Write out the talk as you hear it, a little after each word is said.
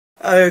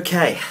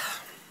Okay,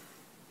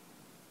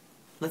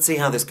 let's see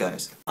how this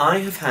goes. I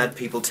have had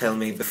people tell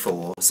me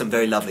before, some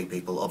very lovely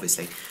people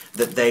obviously,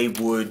 that they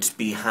would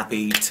be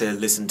happy to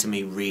listen to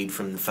me read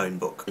from the phone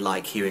book. They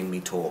like hearing me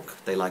talk,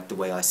 they like the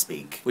way I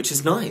speak, which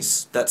is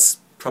nice. That's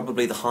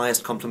probably the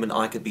highest compliment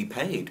I could be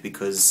paid,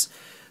 because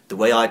the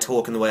way I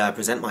talk and the way I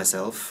present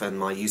myself and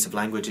my use of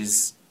language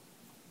is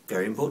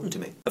very important to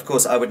me. Of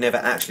course, I would never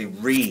actually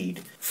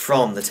read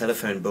from the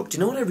telephone book. Do you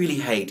know what I really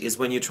hate is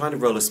when you're trying to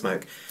roll a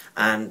smoke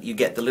and you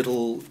get the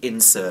little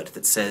insert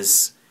that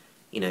says,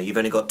 you know, you've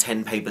only got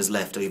 10 papers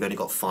left or you've only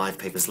got 5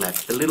 papers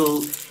left. The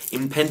little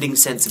impending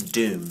sense of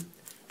doom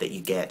that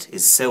you get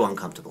is so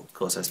uncomfortable. Of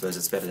course, I suppose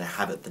it's better to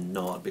have it than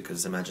not,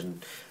 because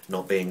imagine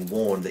not being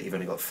warned that you've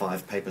only got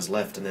 5 papers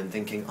left and then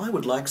thinking, I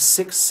would like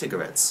 6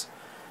 cigarettes,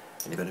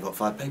 and you've only got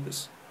 5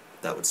 papers.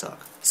 That would suck.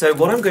 So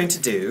what I'm going to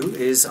do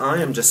is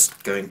I am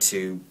just going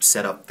to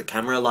set up the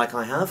camera like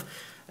I have,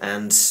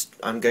 and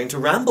I'm going to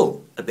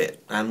ramble a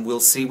bit, and we'll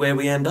see where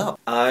we end up.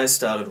 I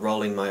started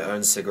rolling my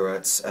own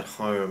cigarettes at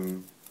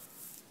home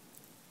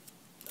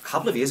a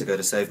couple of years ago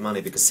to save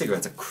money, because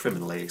cigarettes are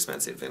criminally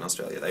expensive in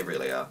Australia. They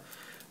really are.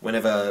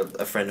 Whenever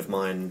a friend of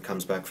mine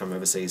comes back from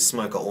overseas,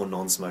 smoker or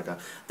non-smoker,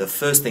 the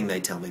first thing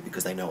they tell me,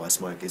 because they know I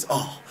smoke, is,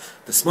 oh,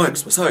 the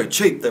smokes were so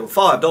cheap, they were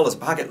 $5 a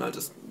packet, and I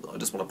just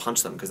want to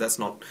punch them, because that's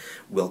not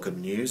welcome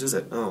news, is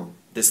it? Oh,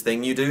 this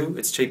thing you do,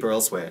 it's cheaper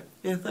elsewhere.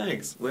 Yeah,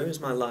 thanks. Where is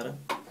my lighter?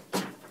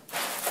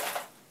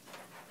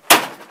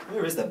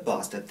 Where is that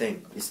bastard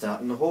thing? You're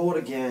starting to hoard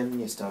again,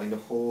 you're starting to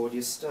hoard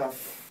your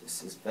stuff.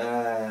 This is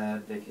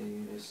bad,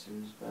 Vicky, this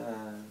is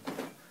bad.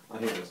 Oh,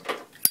 here it is.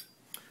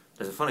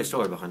 There's a funny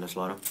story behind this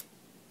lighter.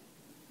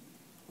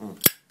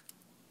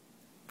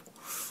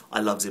 I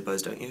love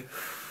Zippos, don't you?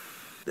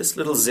 This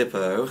little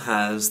Zippo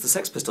has the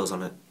Sex Pistols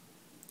on it.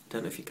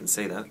 Don't know if you can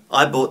see that.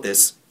 I bought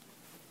this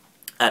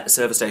at a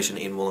service station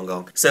in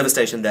Wollongong. Service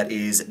station that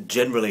is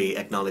generally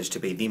acknowledged to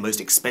be the most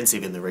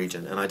expensive in the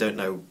region, and I don't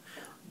know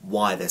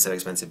why they're so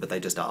expensive, but they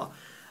just are.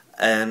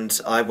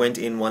 And I went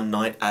in one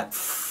night at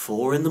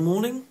 4 in the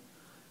morning,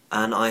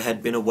 and I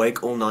had been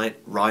awake all night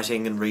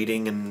writing and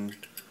reading and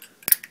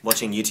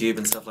watching YouTube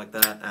and stuff like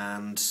that,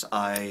 and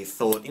I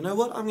thought, you know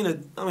what, I'm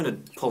gonna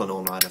pull an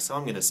all-nighter, so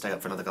I'm gonna stay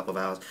up for another couple of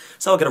hours.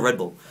 So I'll get a Red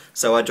Bull.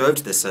 So I drove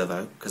to this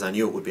servo, because I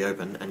knew it would be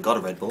open, and got a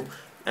Red Bull,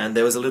 and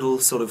there was a little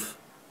sort of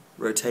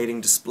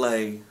rotating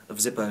display of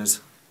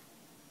Zippos.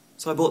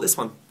 So I bought this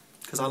one,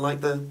 because I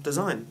like the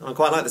design. I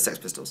quite like the Sex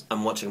Pistols.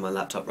 I'm watching my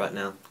laptop right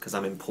now, because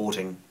I'm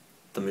importing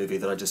the movie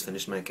that I just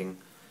finished making,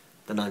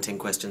 the 19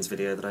 questions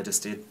video that I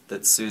just did,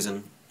 that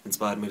Susan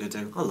inspired me to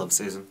do. I love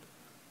Susan.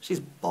 She's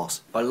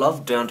boss. I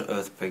love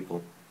down-to-earth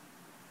people.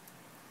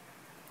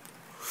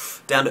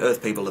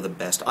 Down-to-earth people are the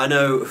best. I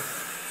know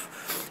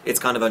it's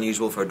kind of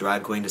unusual for a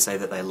drag queen to say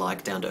that they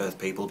like down-to-earth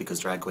people,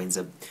 because drag queens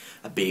are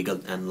big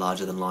and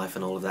larger than life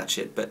and all of that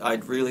shit, but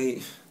I'd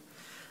really...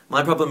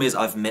 My problem is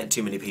I've met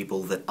too many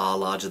people that are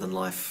larger than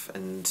life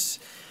and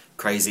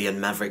crazy and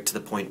maverick to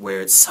the point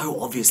where it's so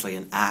obviously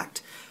an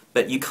act,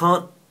 but you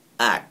can't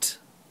act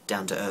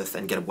down to earth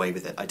and get away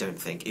with it, I don't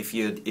think. If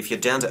you're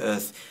down to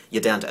earth,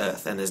 you're down to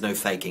earth, and there's no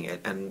faking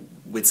it. And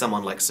with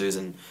someone like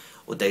Susan,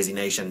 or Daisy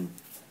Nation,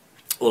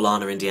 or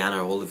Lana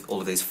Indiana, or all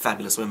of these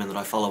fabulous women that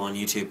I follow on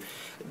YouTube,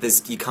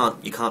 you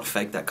can't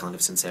fake that kind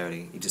of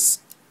sincerity. You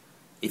just,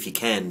 if you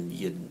can,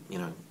 you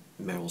know,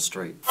 Meryl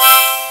Streep.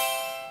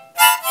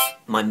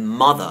 My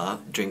mother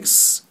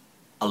drinks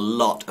a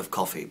lot of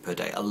coffee per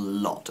day, a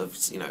lot of,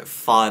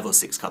 5 or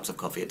 6 cups of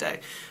coffee a day,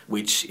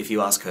 which, if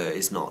you ask her,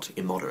 is not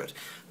immoderate.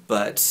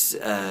 But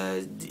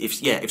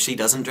if she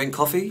doesn't drink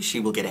coffee,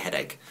 she will get a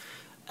headache.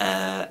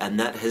 And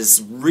that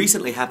has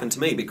recently happened to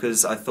me,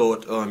 because I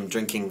thought, oh, I'm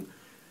drinking,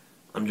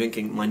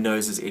 my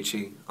nose is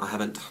itchy.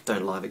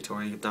 Don't lie,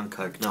 Victoria, you've done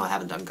coke. No, I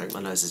haven't done coke,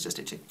 my nose is just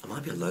itchy. I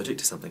might be allergic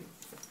to something.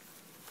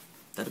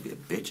 That'd be a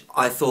bitch.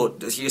 I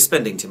thought, you're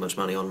spending too much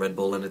money on Red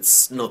Bull and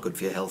it's not good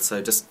for your health,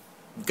 so just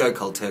go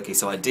cold turkey.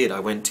 So I did. I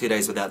went 2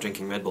 days without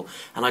drinking Red Bull,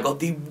 and I got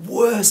the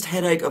worst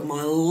headache of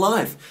my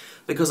life,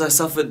 because I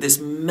suffered this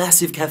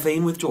massive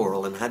caffeine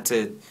withdrawal and had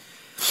to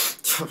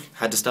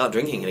start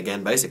drinking it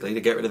again, basically,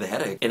 to get rid of the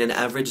headache. In an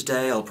average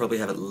day, I'll probably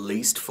have at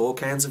least 4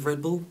 cans of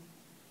Red Bull.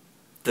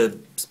 The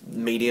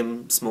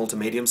small to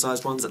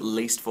medium-sized ones, at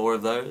least 4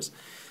 of those.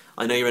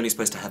 I know you're only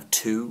supposed to have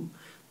 2,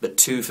 but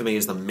 2 for me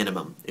is the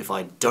minimum. If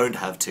I don't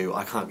have 2,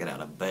 I can't get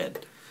out of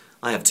bed.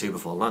 I have 2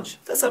 before lunch.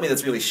 That's something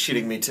that's really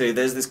shitting me too.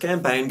 There's this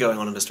campaign going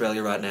on in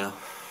Australia right now,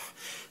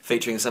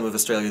 featuring some of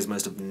Australia's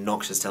most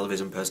obnoxious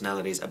television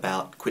personalities,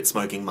 about Quit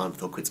Smoking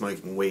Month or Quit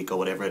Smoking Week or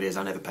whatever it is.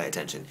 I never pay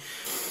attention.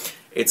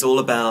 It's all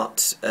about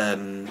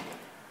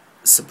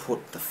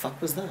support... The fuck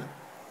was that?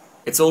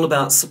 It's all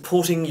about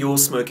supporting your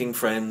smoking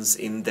friends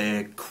in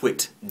their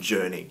quit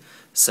journey.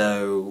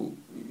 So,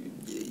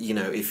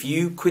 if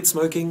you quit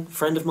smoking,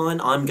 friend of mine,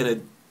 I'm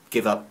gonna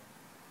give up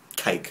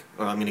cake,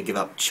 or I'm gonna give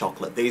up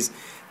chocolate. These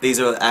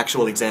are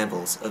actual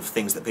examples of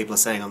things that people are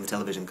saying on the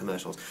television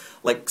commercials.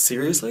 Like,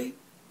 seriously?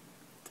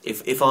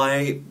 If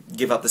I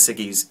give up the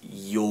ciggies,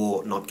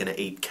 you're not gonna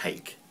eat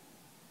cake.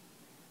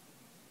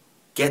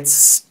 get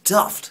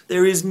stuffed.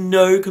 There is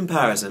no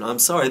comparison. I'm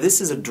sorry, this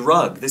is a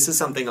drug. This is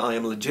something I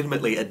am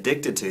legitimately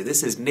addicted to.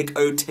 This is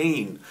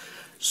nicotine.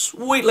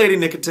 Sweet lady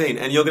nicotine.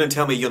 And you're going to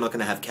tell me you're not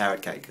going to have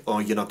carrot cake,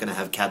 or you're not going to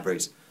have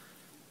Cadbury's.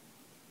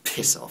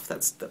 Piss off.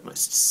 That's the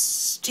most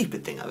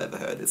stupid thing I've ever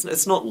heard.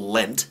 It's not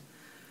Lent.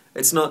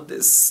 It's not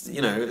this,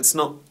 you know, it's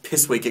not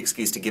piss week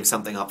excuse to give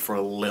something up for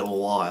a little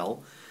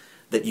while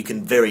that you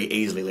can very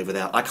easily live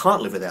without. I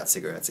can't live without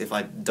cigarettes. If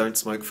I don't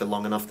smoke for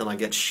long enough, then I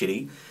get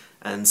shitty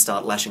and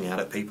start lashing out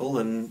at people,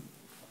 and,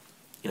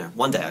 you know,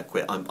 one day I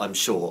quit. I'm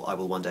sure I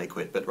will one day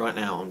quit, but right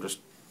now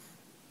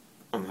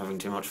I'm having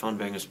too much fun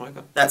being a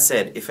smoker. That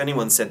said, if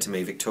anyone said to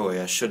me,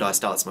 Victoria, should I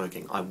start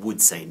smoking, I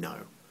would say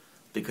no,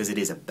 because it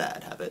is a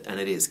bad habit, and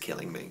it is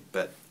killing me,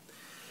 but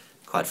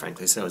quite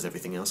frankly, so is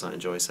everything else I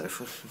enjoy, so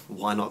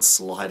why not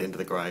slide into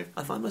the grave?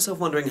 I find myself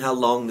wondering how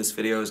long this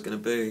video is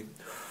going to be.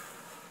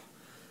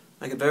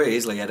 I could very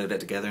easily edit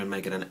it together and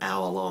make it an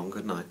hour long,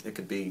 couldn't I? It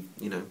could be,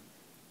 you know,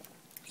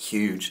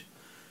 huge.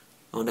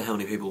 I wonder how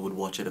many people would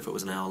watch it if it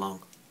was an hour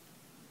long.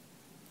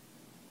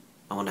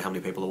 I wonder how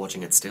many people are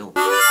watching it still.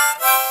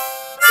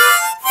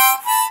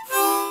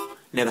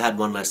 Never had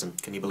one lesson,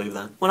 can you believe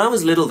that? When I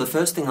was little, the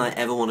first thing I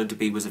ever wanted to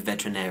be was a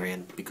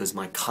veterinarian, because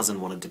my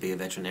cousin wanted to be a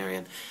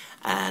veterinarian,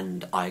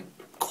 and I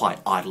quite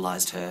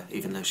idolised her,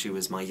 even though she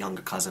was my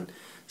younger cousin.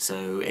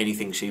 So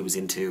anything she was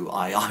into,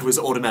 I was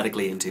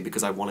automatically into,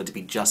 because I wanted to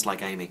be just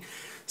like Amy.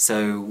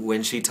 So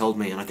when she told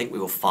me, and I think we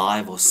were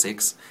 5 or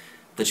 6,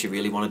 that she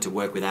really wanted to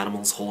work with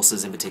animals,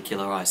 horses in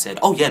particular, I said,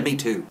 oh yeah, me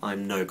too.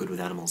 I'm no good with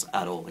animals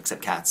at all,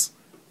 except cats.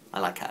 I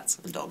like cats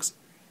and dogs.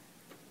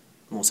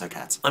 More so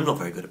cats. I'm not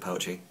very good at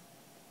poetry,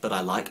 but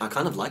I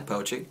kind of like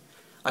poetry.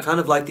 I kind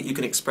of like that you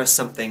can express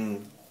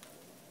something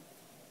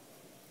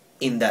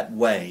in that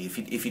way.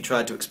 If you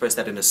tried to express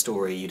that in a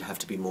story, you'd have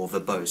to be more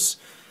verbose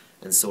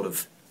and sort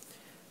of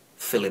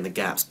fill in the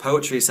gaps.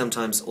 Poetry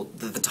sometimes, or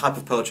the type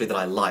of poetry that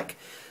I like,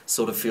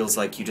 sort of feels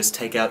like you just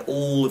take out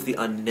all of the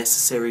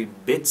unnecessary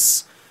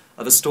bits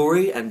of a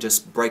story and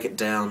just break it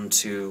down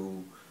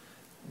to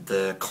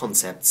the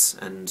concepts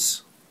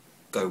and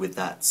go with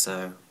that.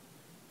 So,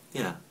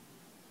 yeah,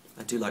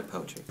 I do like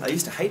poetry. I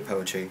used to hate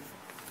poetry.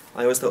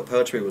 I always thought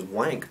poetry was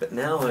wank, but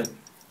now I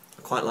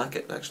quite like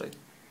it, actually.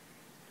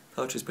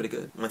 Poetry's pretty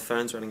good. My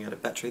phone's running out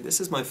of battery.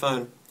 This is my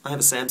phone. I have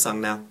a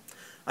Samsung now.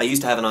 I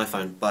used to have an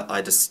iPhone, but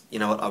I just, you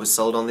know what, I was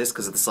sold on this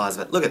because of the size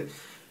of it. Look at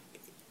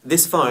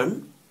this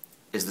phone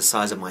is the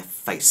size of my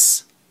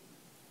face.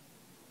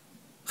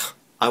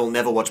 I will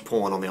never watch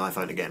porn on the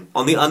iPhone again.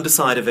 On the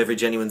underside of every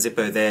genuine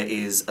Zippo there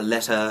is a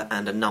letter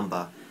and a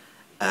number.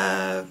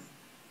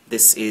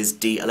 This is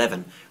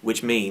D11,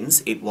 which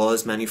means it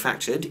was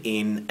manufactured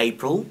in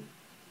April,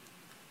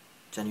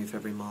 January,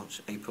 February,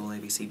 March, April,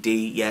 ABC,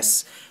 D,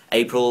 yes,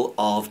 April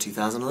of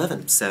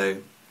 2011. So,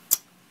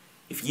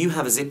 if you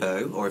have a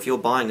Zippo, or if you're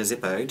buying a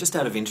Zippo, just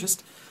out of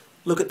interest,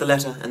 look at the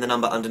letter and the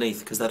number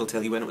underneath, because that'll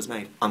tell you when it was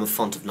made. I'm a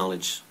font of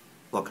knowledge.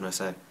 What can I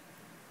say?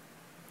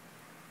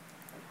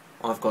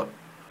 I've got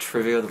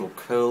trivia that'll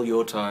curl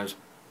your toes.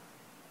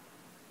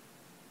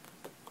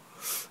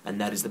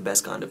 And that is the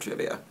best kind of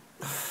trivia.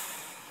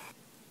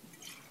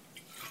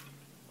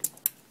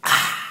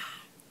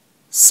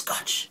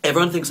 Scotch.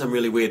 Everyone thinks I'm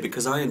really weird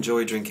because I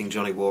enjoy drinking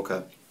Johnny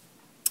Walker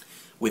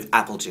with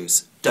apple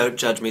juice. Don't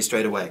judge me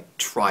straight away.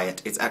 Try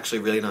it. It's actually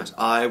really nice.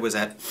 I was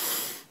at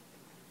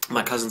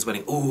my cousin's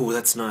wedding. Ooh,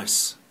 that's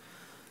nice.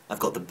 I've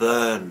got the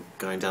burn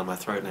going down my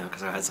throat now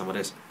because I had some of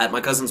this. At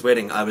my cousin's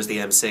wedding, I was the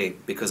MC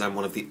because I'm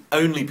one of the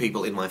only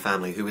people in my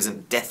family who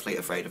isn't deathly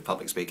afraid of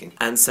public speaking.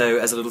 And so,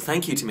 as a little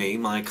thank you to me,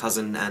 my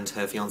cousin and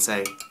her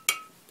fiancé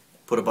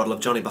put a bottle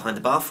of Johnny behind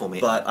the bar for me.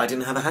 But I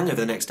didn't have a hangover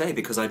the next day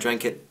because I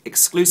drank it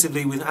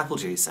exclusively with apple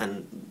juice,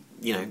 and,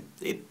 you know,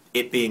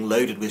 it being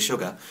loaded with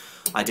sugar,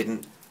 I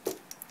didn't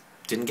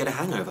get a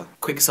hangover.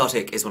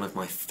 Quixotic is one of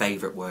my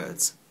favourite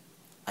words.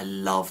 I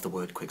love the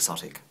word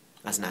quixotic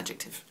as an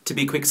adjective. To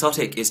be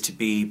quixotic is to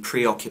be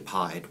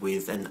preoccupied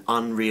with an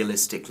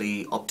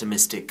unrealistically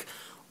optimistic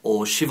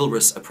or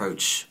chivalrous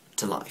approach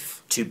to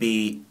life. To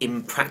be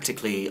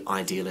impractically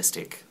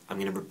idealistic. I'm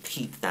going to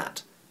repeat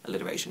that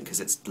alliteration because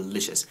it's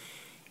delicious.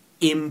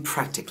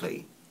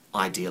 Impractically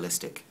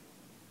idealistic.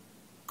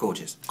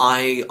 Gorgeous.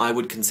 I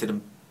would consider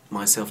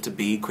myself to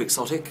be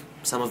quixotic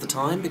some of the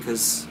time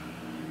because,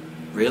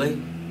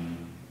 really?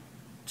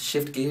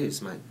 Shift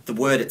gears, mate. The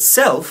word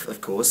itself,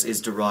 of course,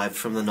 is derived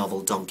from the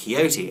novel Don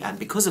Quixote, and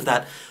because of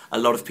that, a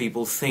lot of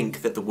people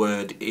think that the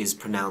word is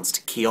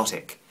pronounced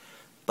chaotic.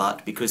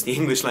 But because the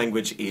English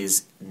language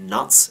is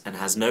nuts and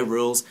has no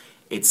rules,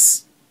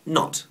 it's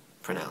not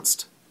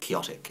pronounced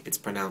chaotic. It's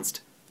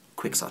pronounced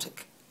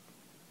quixotic.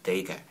 There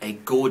you go. A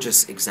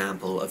gorgeous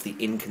example of the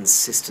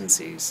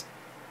inconsistencies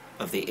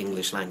of the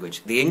English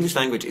language. The English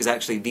language is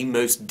actually the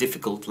most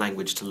difficult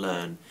language to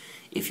learn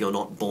if you're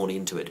not born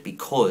into it,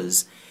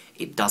 because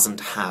it doesn't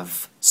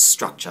have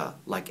structure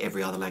like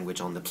every other language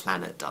on the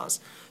planet does.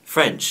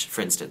 French,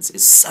 for instance,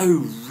 is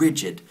so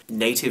rigid.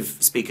 Native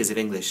speakers of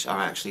English are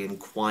actually in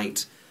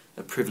quite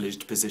a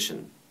privileged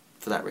position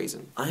for that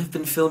reason. I have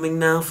been filming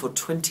now for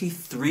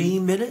 23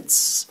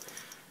 minutes.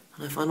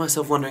 I find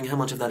myself wondering how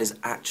much of that is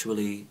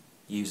actually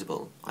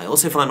usable. I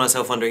also find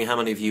myself wondering how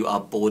many of you are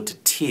bored to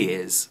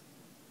tears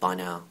by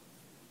now.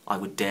 I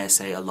would dare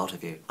say a lot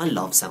of you. I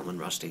love Salman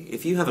Rushdie.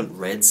 If you haven't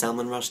read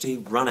Salman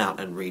Rushdie, run out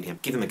and read him.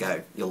 Give him a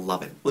go. You'll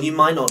love him. Well, you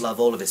might not love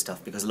all of his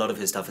stuff, because a lot of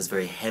his stuff is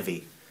very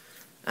heavy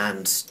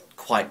and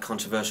quite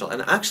controversial.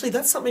 And actually,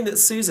 that's something that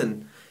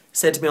Susan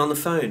said to me on the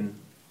phone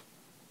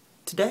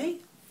today?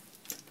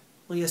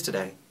 Or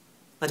yesterday?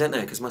 I don't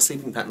know, because my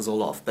sleeping pattern's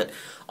all off. But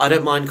I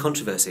don't mind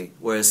controversy,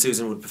 whereas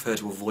Susan would prefer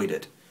to avoid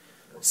it.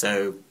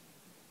 So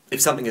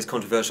if something is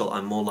controversial,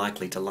 I'm more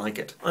likely to like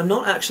it. I'm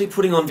not actually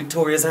putting on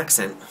Victoria's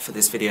accent for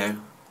this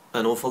video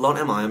an awful lot,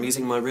 am I? I'm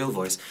using my real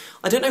voice.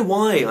 I don't know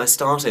why I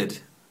started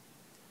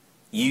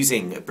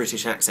using a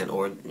British accent,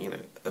 or, you know,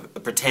 a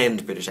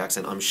pretend British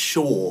accent. I'm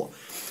sure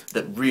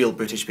that real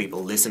British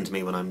people listen to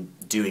me when I'm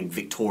doing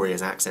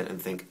Victoria's accent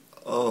and think,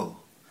 oh,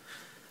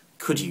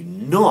 could you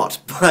not?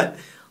 But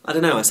I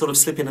don't know, I sort of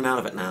slip in and out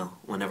of it now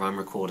whenever I'm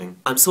recording.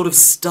 I'm sort of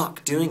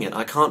stuck doing it.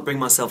 I can't bring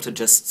myself to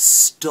just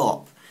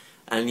stop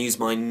and use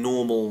my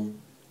normal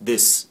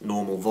voice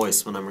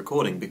when I'm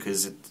recording,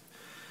 because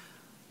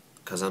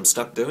I'm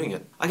stuck doing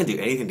it. I can do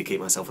anything to keep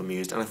myself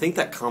amused, and I think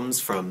that comes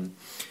from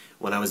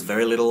when I was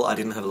very little. I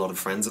didn't have a lot of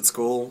friends at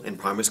school, in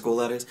primary school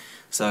that is,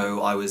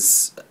 so I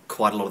was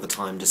quite a lot of the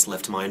time just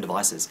left to my own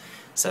devices.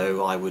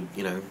 So I would,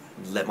 you know,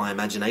 let my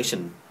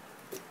imagination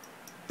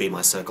be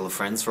my circle of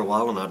friends for a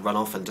while, and I'd run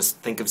off and just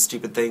think of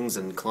stupid things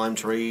and climb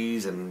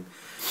trees and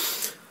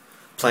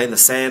play in the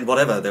sand,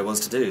 whatever there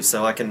was to do.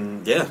 So I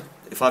can, yeah,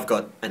 if I've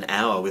got an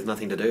hour with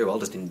nothing to do, I'll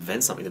just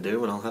invent something to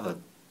do and I'll have a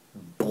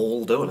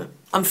ball doing it.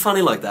 I'm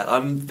funny like that.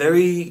 I'm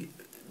very,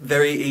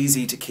 very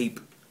easy to keep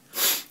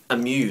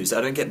amused.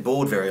 I don't get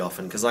bored very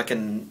often because I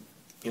can,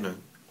 you know,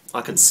 I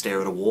can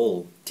stare at a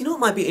wall. Do you know what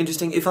might be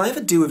interesting? If I ever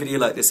do a video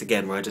like this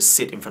again where I just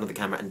sit in front of the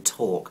camera and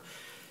talk,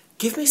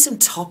 give me some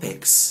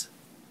topics.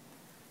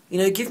 You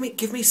know, give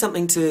me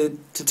something to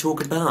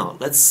talk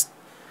about. Let's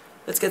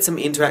get some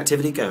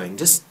interactivity going.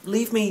 Just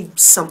leave me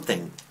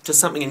something, just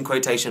something in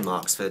quotation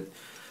marks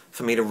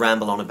for me to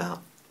ramble on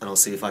about, and I'll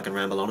see if I can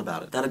ramble on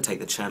about it. That'd take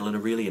the channel in a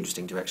really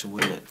interesting direction,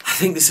 wouldn't it? I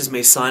think this is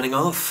me signing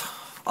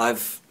off.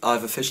 I've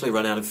officially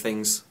run out of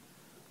things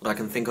that I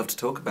can think of to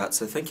talk about,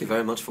 so thank you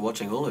very much for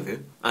watching, all of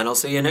you, and I'll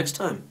see you next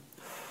time.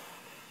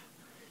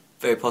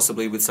 Very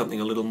possibly with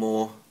something a little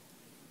more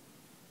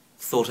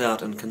thought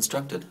out and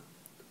constructed.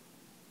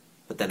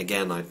 But then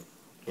again, I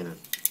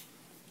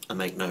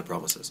make no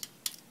promises.